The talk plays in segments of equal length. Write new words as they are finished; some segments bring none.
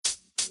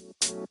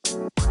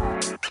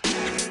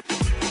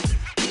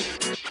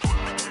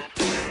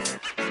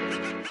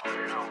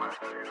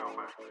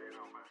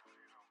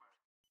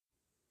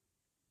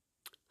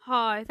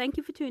Hi, thank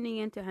you for tuning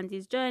in to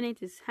Hansy's Journey.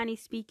 This is Hanny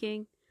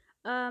speaking.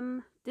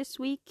 This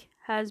week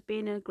has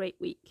been a great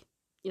week.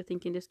 You're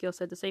thinking this girl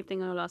said the same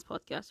thing on our last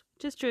podcast,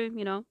 which is true,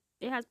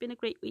 it has been a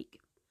great week.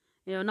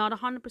 Not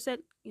 100%,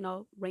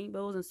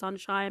 rainbows and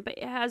sunshine, but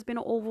it has been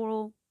an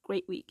overall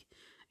great week.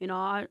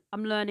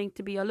 I'm learning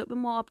to be a little bit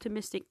more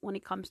optimistic when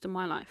it comes to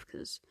my life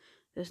because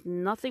there's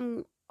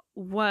nothing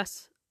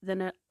worse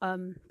than a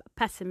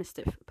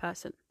pessimistic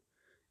person.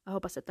 I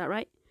hope I said that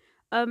right.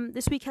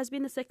 This week has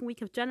been the second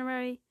week of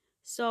January,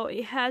 so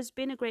it has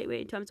been a great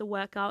week in terms of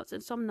workouts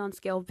and some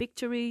non-scale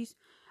victories.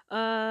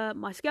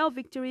 My scale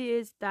victory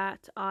is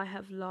that I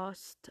have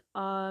lost.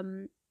 I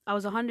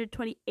was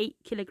 128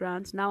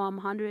 kilograms. Now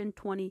I'm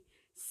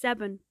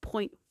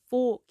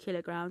 127.4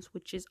 kilograms,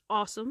 which is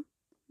awesome.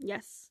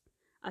 Yes,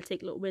 I'll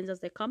take little wins as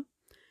they come.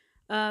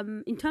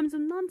 In terms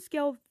of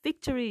non-scale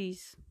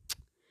victories,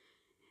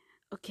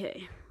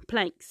 okay,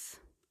 planks.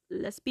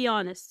 Let's be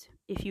honest.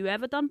 If you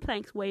ever done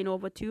planks weighing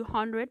over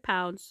 200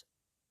 pounds,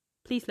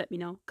 please let me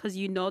know because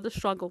you know the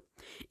struggle.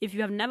 If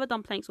you have never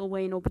done planks or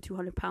weighing over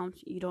 200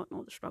 pounds, you don't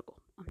know the struggle.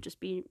 I'm just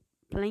being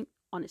plain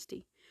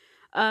honesty.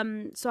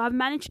 So I've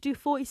managed to do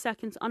 40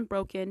 seconds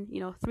unbroken,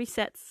 3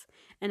 sets,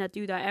 and I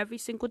do that every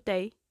single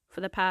day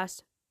for the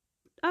past,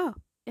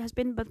 it has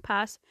been the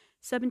past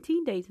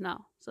 17 days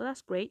now. So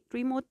that's great.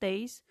 3 more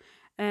days,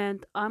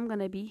 and I'm going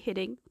to be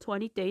hitting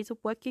 20 days of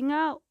working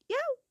out. Yeah.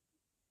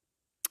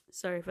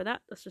 Sorry for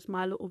that. That's just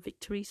my little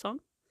victory song.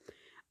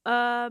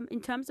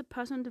 In terms of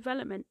personal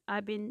development,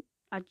 I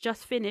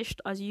just finished,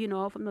 as you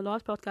know from the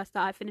last podcast,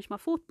 that I finished my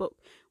 4th book,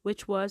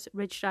 which was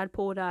Rich Dad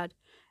Poor Dad.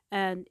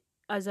 And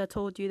as I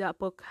told you, that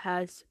book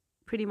has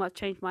pretty much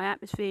changed my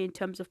atmosphere in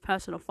terms of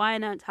personal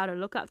finance, how to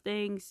look at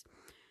things,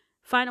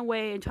 find a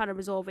way and try to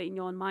resolve it in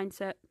your own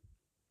mindset.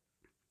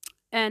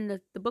 And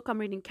the book I'm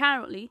reading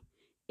currently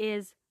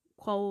it's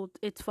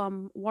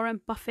from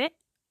Warren Buffett,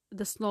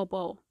 The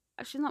Snowball.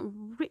 Actually, it's not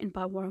written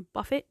by Warren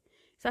Buffett.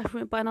 It's actually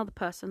written by another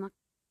person. I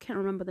can't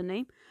remember the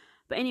name.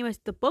 But anyways,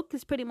 the book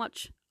is pretty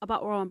much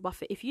about Warren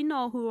Buffett. If you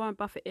know who Warren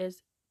Buffett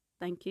is,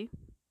 thank you.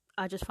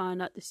 I just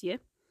found out this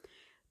year.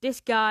 This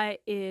guy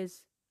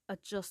is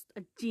just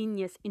a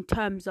genius in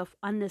terms of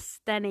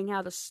understanding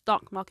how the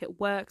stock market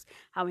works,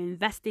 how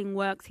investing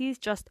works. He's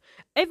just,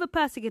 if a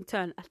person can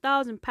turn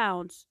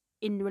 £1,000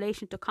 in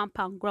relation to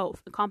compound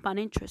growth and compound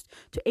interest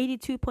to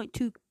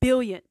 82.2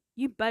 billion,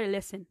 you better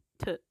listen.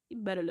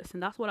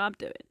 That's what I'm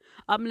doing.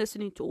 I'm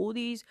listening to all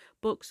these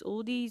books,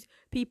 all these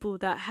people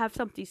that have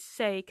something to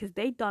say because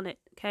they done it,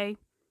 okay?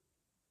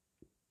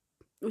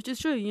 Which is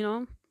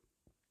true,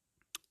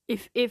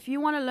 If you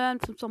want to learn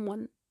from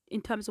someone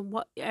in terms of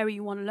what area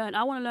you want to learn,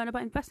 I want to learn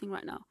about investing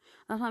right now.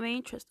 That's my main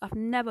interest. I've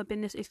never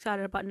been this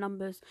excited about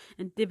numbers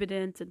and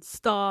dividends and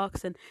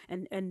stocks and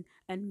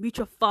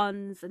mutual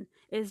funds, and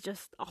it's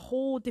just a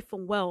whole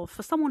different world.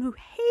 For someone who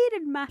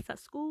hated math at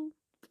school,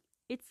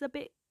 it's a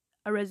bit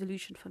a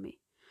resolution for me.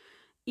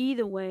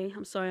 Either way,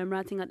 I'm sorry I'm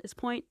ranting at this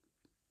point.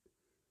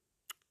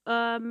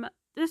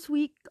 This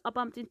week I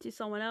bumped into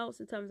someone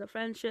else in terms of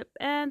friendship,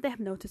 and they have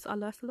noticed I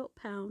lost a little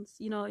pounds.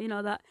 You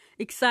know that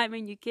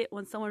excitement you get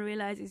when someone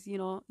realizes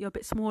you're a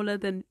bit smaller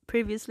than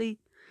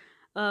previously.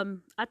 I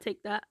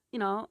take that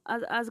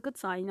as a good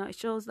sign. It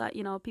shows that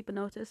people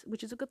notice,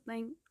 which is a good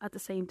thing at the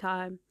same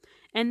time.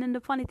 And then the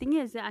funny thing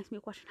is, they asked me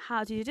a question: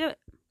 how do you do it?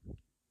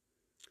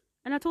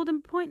 And I told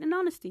them point and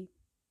honesty.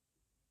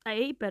 I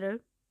ate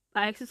better,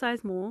 I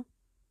exercised more,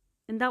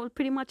 and that was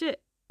pretty much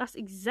it. That's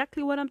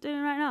exactly what I'm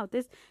doing right now.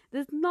 There's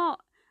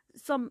not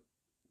some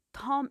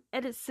Tom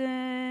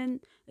Edison,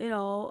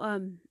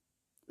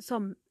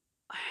 some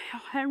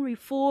Henry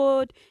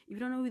Ford. If you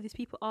don't know who these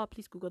people are,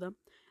 please Google them.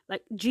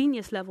 Like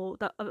genius level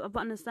of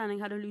understanding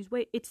how to lose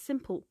weight. It's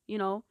simple,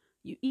 You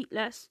eat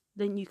less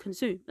than you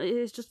consume.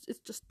 It's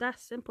just that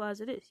simple as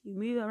it is. You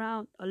move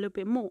around a little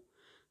bit more.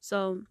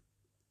 So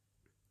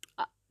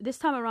this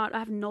time around, I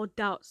have no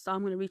doubts that I'm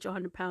going to reach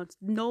 100 pounds.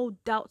 No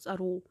doubts at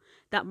all.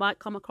 That might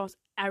come across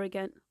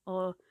arrogant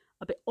or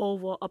a bit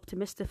over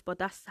optimistic, but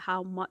that's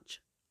how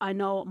much I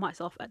know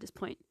myself at this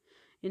point.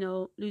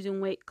 Losing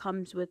weight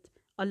comes with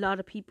a lot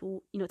of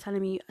people,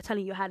 telling you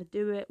how to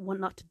do it, what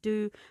not to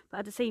do. But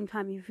at the same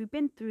time, if you've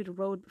been through the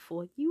road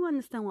before, you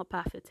understand what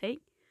path to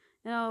take.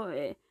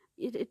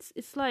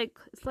 It's like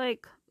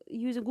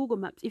using Google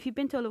Maps. If you've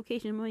been to a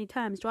location many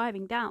times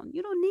driving down,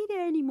 you don't need it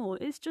anymore.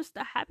 It's just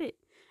a habit.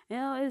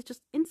 It's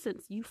just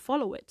instant. You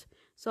follow it.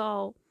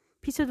 So,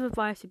 piece of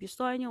advice: if you're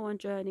starting your own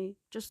journey,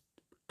 just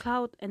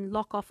cloud and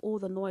lock off all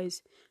the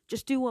noise.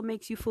 Just do what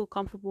makes you feel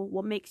comfortable,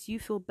 what makes you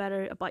feel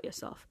better about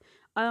yourself.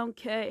 I don't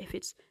care if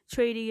it's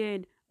trading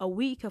in a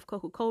week of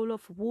Coca-Cola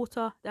for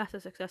water. That's a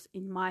success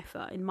in my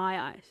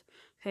eyes.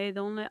 Okay,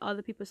 don't let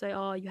other people say,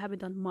 oh, you haven't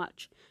done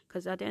much.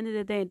 Because at the end of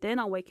the day, they're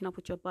not waking up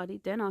with your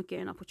body. They're not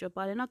getting up with your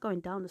body. They're not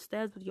going down the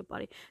stairs with your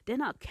body. They're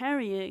not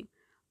carrying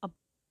a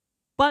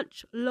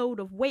bunch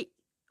load of weight.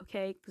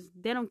 Okay, because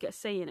they don't get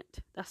say in it.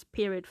 That's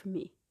period for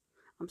me.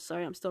 I'm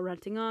sorry, I'm still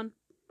ranting on.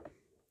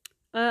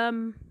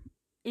 Um,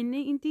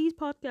 in these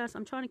podcasts,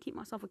 I'm trying to keep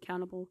myself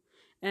accountable,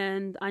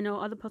 and I know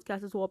other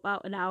podcasters were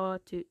about an hour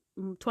to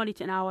 20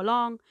 to an hour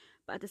long,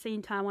 but at the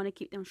same time, I want to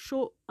keep them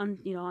short,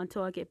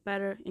 until I get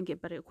better and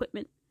get better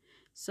equipment.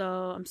 So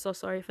I'm so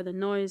sorry for the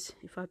noise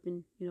if I've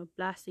been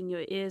blasting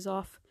your ears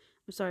off.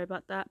 I'm sorry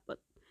about that, but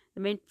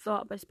the main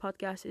thought of this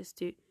podcast is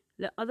to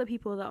let other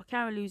people that are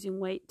currently losing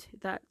weight,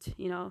 that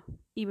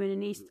even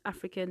an East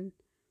African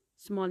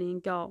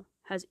Somalian girl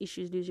has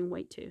issues losing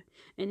weight too,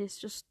 and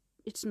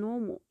it's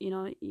normal.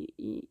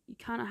 You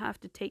kind of have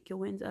to take your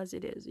wins as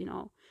it is.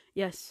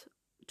 Yes,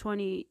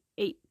 28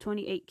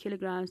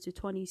 kilograms to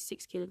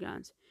 26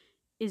 kilograms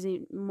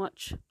isn't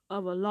much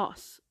of a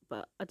loss,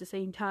 but at the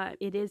same time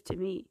it is to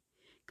me,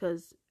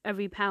 because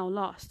every pound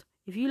lost,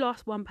 if you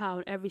lost 1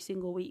 pound every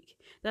single week,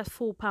 that's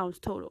 4 pounds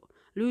total.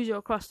 Lose it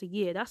across the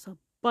year, that's a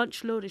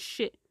bunch load of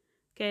shit.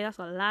 Okay, that's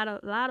a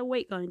lot of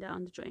weight going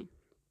down the drain.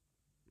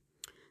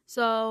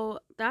 So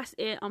that's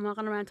it. I'm not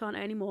gonna rant on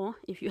anymore.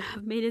 If you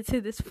have made it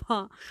to this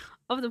far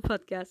of the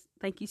podcast,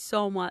 thank you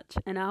so much,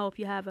 and I hope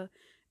you have a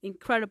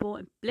incredible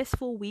and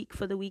blissful week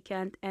for the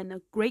weekend, and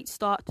a great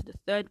start to the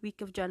 3rd week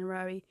of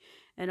January.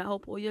 And I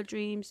hope all your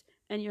dreams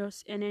and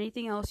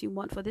anything else you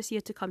want for this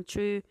year to come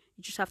true.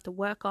 You just have to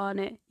work on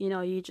it.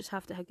 You just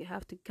have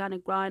to kind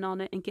of grind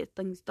on it and get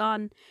things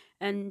done,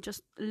 and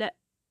just let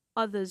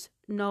others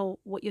know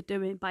what you're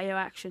doing by your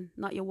action,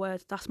 not your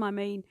words. That's my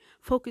main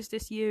focus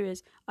this year,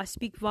 is I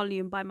speak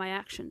volume by my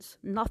actions.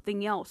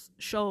 Nothing else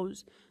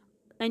shows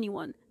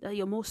anyone that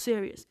you're more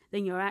serious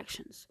than your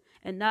actions.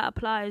 And that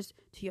applies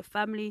to your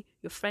family,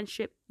 your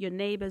friendship, your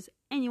neighbors,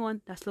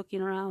 anyone that's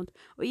looking around,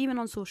 or even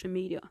on social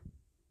media.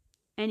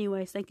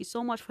 Anyways, thank you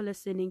so much for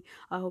listening.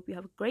 I hope you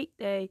have a great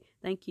day.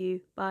 Thank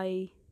you. Bye.